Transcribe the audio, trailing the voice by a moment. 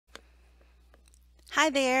Hi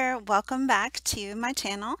there, welcome back to my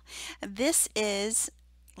channel. This is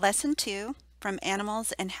lesson 2 from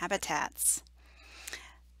Animals and Habitats.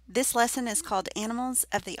 This lesson is called Animals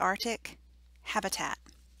of the Arctic Habitat.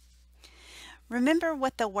 Remember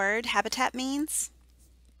what the word habitat means?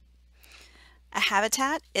 A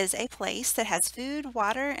habitat is a place that has food,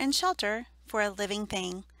 water, and shelter for a living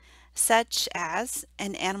thing, such as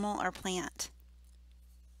an animal or plant.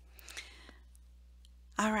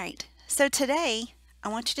 All right, so today I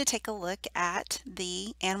want you to take a look at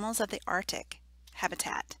the animals of the Arctic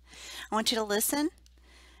habitat. I want you to listen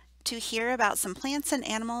to hear about some plants and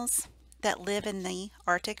animals that live in the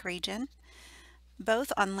Arctic region,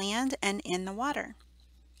 both on land and in the water.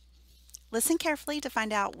 Listen carefully to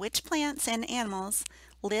find out which plants and animals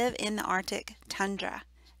live in the Arctic tundra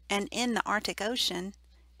and in the Arctic Ocean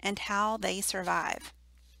and how they survive.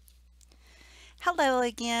 Hello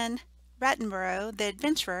again, Rattenborough the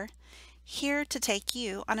adventurer, here to take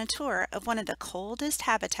you on a tour of one of the coldest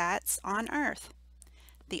habitats on Earth,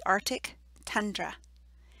 the Arctic tundra.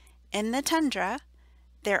 In the tundra,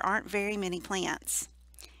 there aren't very many plants.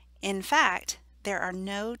 In fact, there are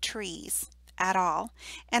no trees at all,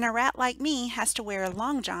 and a rat like me has to wear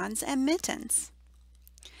long johns and mittens.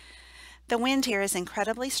 The wind here is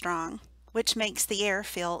incredibly strong, which makes the air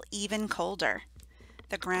feel even colder.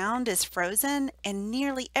 The ground is frozen and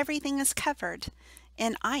nearly everything is covered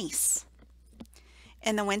in ice.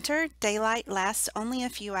 In the winter, daylight lasts only a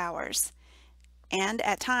few hours, and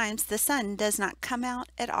at times the sun does not come out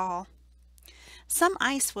at all. Some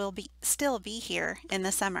ice will still be here in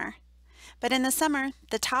the summer, but in the summer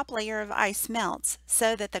the top layer of ice melts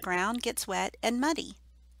so that the ground gets wet and muddy.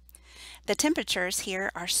 The temperatures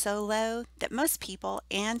here are so low that most people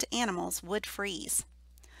and animals would freeze.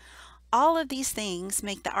 All of these things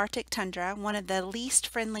make the Arctic tundra one of the least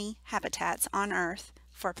friendly habitats on Earth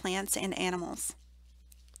for plants and animals.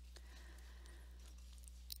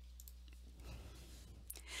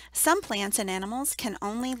 Some plants and animals can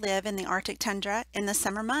only live in the Arctic tundra in the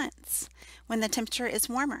summer months when the temperature is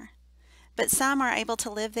warmer, but some are able to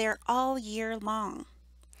live there all year long.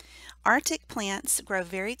 Arctic plants grow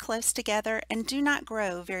very close together and do not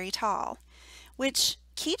grow very tall, which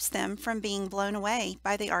keeps them from being blown away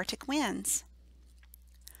by the Arctic winds.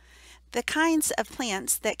 The kinds of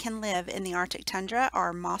plants that can live in the Arctic tundra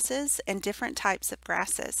are mosses and different types of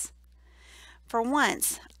grasses. For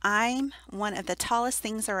once, I'm one of the tallest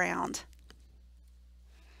things around.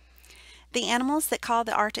 The animals that call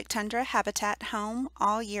the Arctic tundra habitat home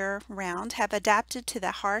all year round have adapted to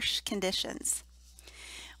the harsh conditions.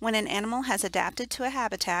 When an animal has adapted to a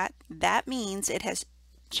habitat, that means it has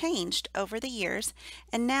changed over the years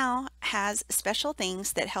and now has special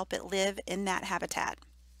things that help it live in that habitat.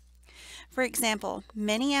 For example,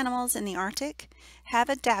 many animals in the Arctic have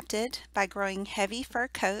adapted by growing heavy fur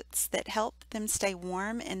coats that help them stay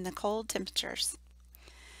warm in the cold temperatures.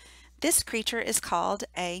 This creature is called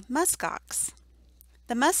a muskox.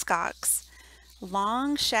 The muskox,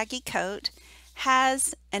 long shaggy coat,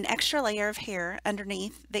 has an extra layer of hair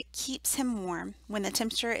underneath that keeps him warm when the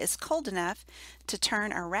temperature is cold enough to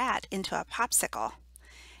turn a rat into a popsicle,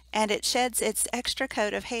 and it sheds its extra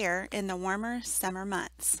coat of hair in the warmer summer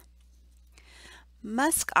months.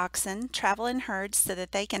 Musk oxen travel in herds so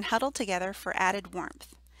that they can huddle together for added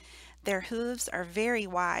warmth. Their hooves are very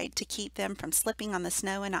wide to keep them from slipping on the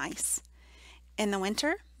snow and ice. In the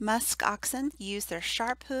winter, musk oxen use their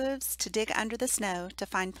sharp hooves to dig under the snow to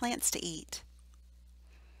find plants to eat.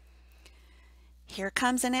 Here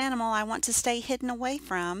comes an animal I want to stay hidden away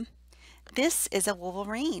from. This is a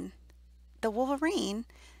wolverine. The wolverine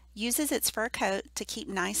uses its fur coat to keep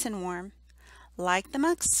nice and warm. Like the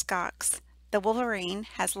muskox, the wolverine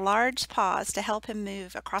has large paws to help him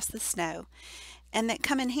move across the snow and that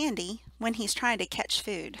come in handy when he's trying to catch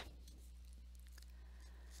food.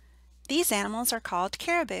 These animals are called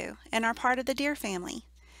caribou and are part of the deer family.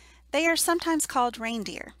 They are sometimes called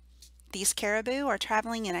reindeer. These caribou are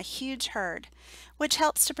traveling in a huge herd, which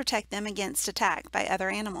helps to protect them against attack by other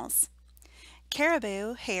animals.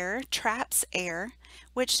 Caribou hair traps air,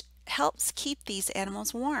 which helps keep these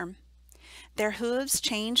animals warm. Their hooves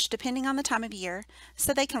change depending on the time of year,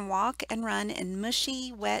 so they can walk and run in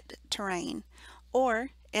mushy, wet terrain or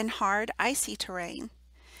in hard, icy terrain.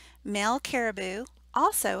 Male caribou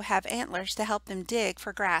also have antlers to help them dig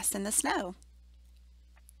for grass in the snow.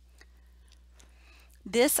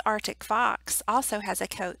 This Arctic fox also has a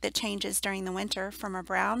coat that changes during the winter from a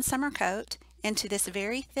brown summer coat into this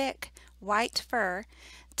very thick white fur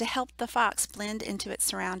to help the fox blend into its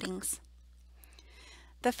surroundings.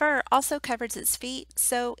 The fur also covers its feet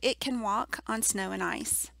so it can walk on snow and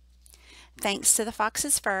ice. Thanks to the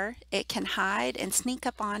fox's fur, it can hide and sneak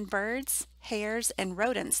up on birds, hares, and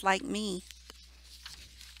rodents like me.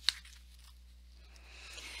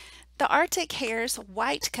 The Arctic hare's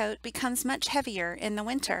white coat becomes much heavier in the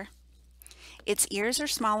winter. Its ears are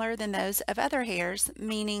smaller than those of other hares,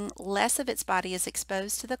 meaning less of its body is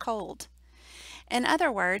exposed to the cold. In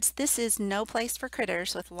other words, this is no place for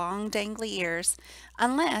critters with long dangly ears,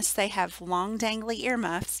 unless they have long dangly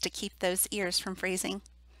earmuffs to keep those ears from freezing.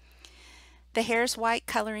 The hare's white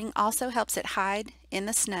coloring also helps it hide in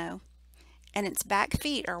the snow, and its back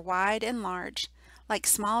feet are wide and large, like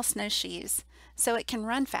small snowshoes, so it can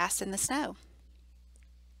run fast in the snow.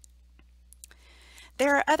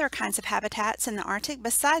 There are other kinds of habitats in the Arctic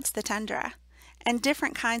besides the tundra, and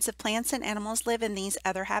different kinds of plants and animals live in these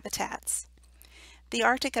other habitats. The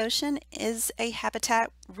Arctic Ocean is a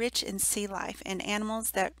habitat rich in sea life and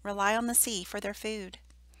animals that rely on the sea for their food.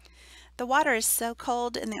 The water is so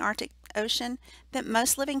cold in the Arctic Ocean that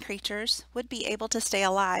most living creatures would be able to stay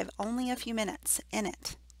alive only a few minutes in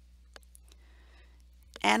it.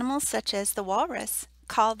 Animals such as the walrus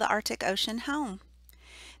call the Arctic Ocean home.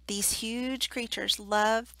 These huge creatures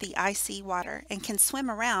love the icy water and can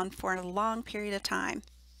swim around for a long period of time.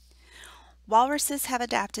 Walruses have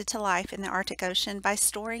adapted to life in the Arctic Ocean by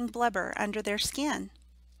storing blubber under their skin.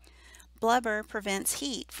 Blubber prevents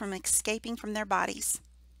heat from escaping from their bodies.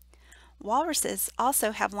 Walruses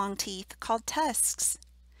also have long teeth called tusks,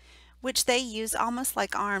 which they use almost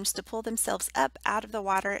like arms to pull themselves up out of the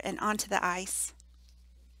water and onto the ice.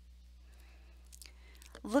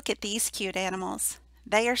 Look at these cute animals.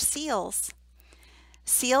 They are seals.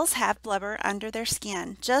 Seals have blubber under their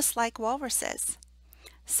skin, just like walruses.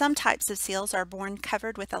 Some types of seals are born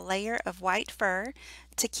covered with a layer of white fur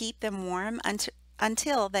to keep them warm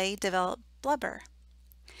until they develop blubber.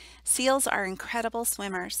 Seals are incredible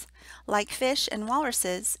swimmers. Like fish and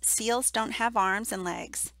walruses, seals don't have arms and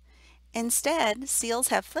legs. Instead, seals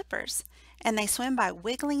have flippers, and they swim by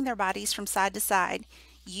wiggling their bodies from side to side,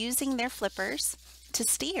 using their flippers to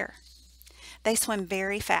steer. They swim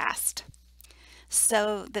very fast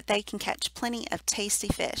so that they can catch plenty of tasty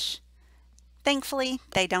fish. Thankfully,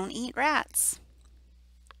 they don't eat rats.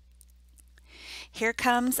 Here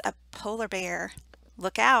comes a polar bear.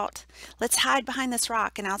 Look out. Let's hide behind this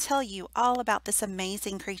rock and I'll tell you all about this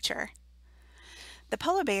amazing creature. The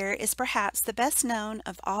polar bear is perhaps the best known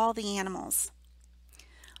of all the animals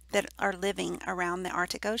that are living around the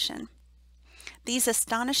Arctic Ocean. These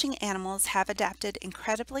astonishing animals have adapted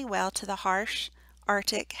incredibly well to the harsh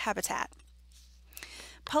Arctic habitat.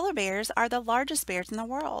 Polar bears are the largest bears in the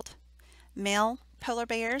world. Male polar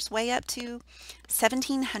bears weigh up to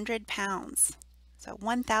 1,700 pounds, so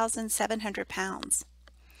 1,700 pounds.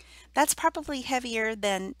 That's probably heavier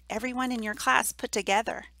than everyone in your class put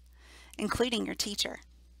together, including your teacher.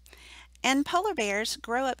 And polar bears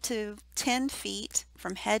grow up to 10 feet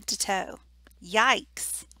from head to toe.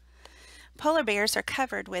 Yikes! Polar bears are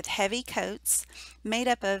covered with heavy coats made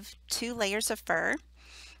up of 2 layers of fur,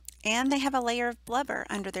 and they have a layer of blubber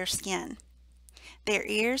under their skin. Their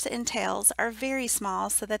ears and tails are very small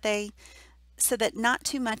so that not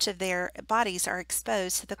too much of their bodies are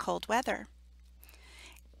exposed to the cold weather.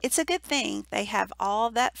 It's a good thing they have all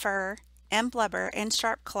that fur and blubber and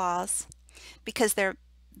sharp claws, because the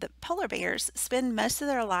polar bears spend most of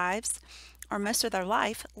their lives, or most of their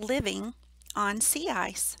life, living on sea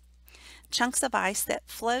ice, chunks of ice that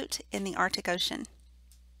float in the Arctic Ocean.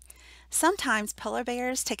 Sometimes polar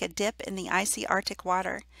bears take a dip in the icy Arctic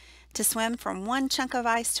water to swim from one chunk of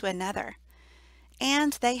ice to another.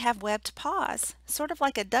 And they have webbed paws, sort of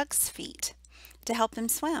like a duck's feet, to help them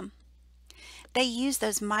swim. They use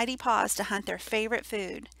those mighty paws to hunt their favorite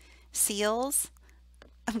food, seals,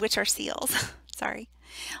 which are seals, sorry.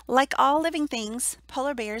 Like all living things,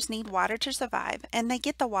 polar bears need water to survive, and they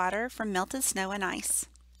get the water from melted snow and ice.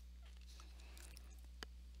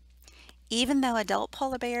 Even though adult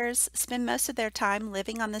polar bears spend most of their time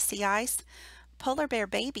living on the sea ice, polar bear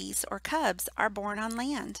babies or cubs are born on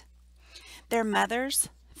land. Their mothers,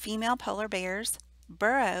 female polar bears,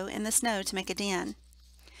 burrow in the snow to make a den.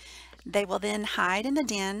 They will then hide in the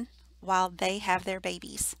den while they have their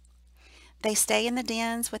babies. They stay in the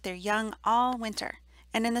dens with their young all winter,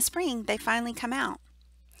 and in the spring they finally come out.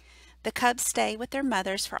 The cubs stay with their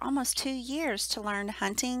mothers for almost 2 years to learn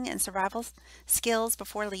hunting and survival skills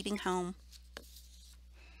before leaving home.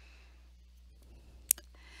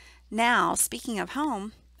 Now, speaking of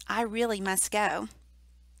home, I really must go.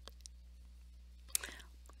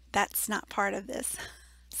 That's not part of this.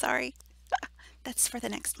 Sorry. That's for the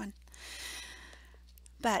next one.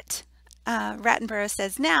 But Rattenborough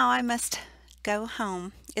says, now I must go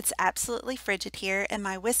home. It's absolutely frigid here, and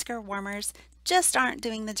my whisker warmers just aren't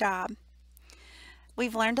doing the job.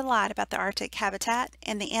 We've learned a lot about the Arctic habitat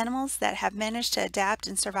and the animals that have managed to adapt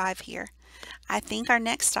and survive here. I think our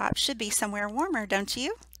next stop should be somewhere warmer, don't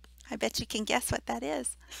you? I bet you can guess what that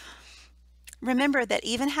is. Remember that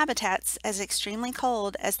even habitats as extremely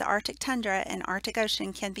cold as the Arctic tundra and Arctic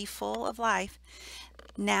Ocean can be full of life.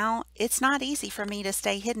 Now, it's not easy for me to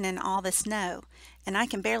stay hidden in all the snow, and I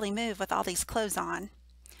can barely move with all these clothes on.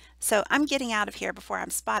 So I'm getting out of here before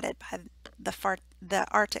I'm spotted by the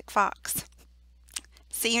Arctic fox.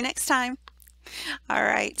 See you next time. All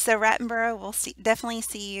right, so Rattenborough, we'll definitely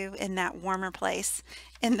see you in that warmer place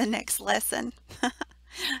in the next lesson.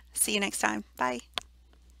 See you next time. Bye.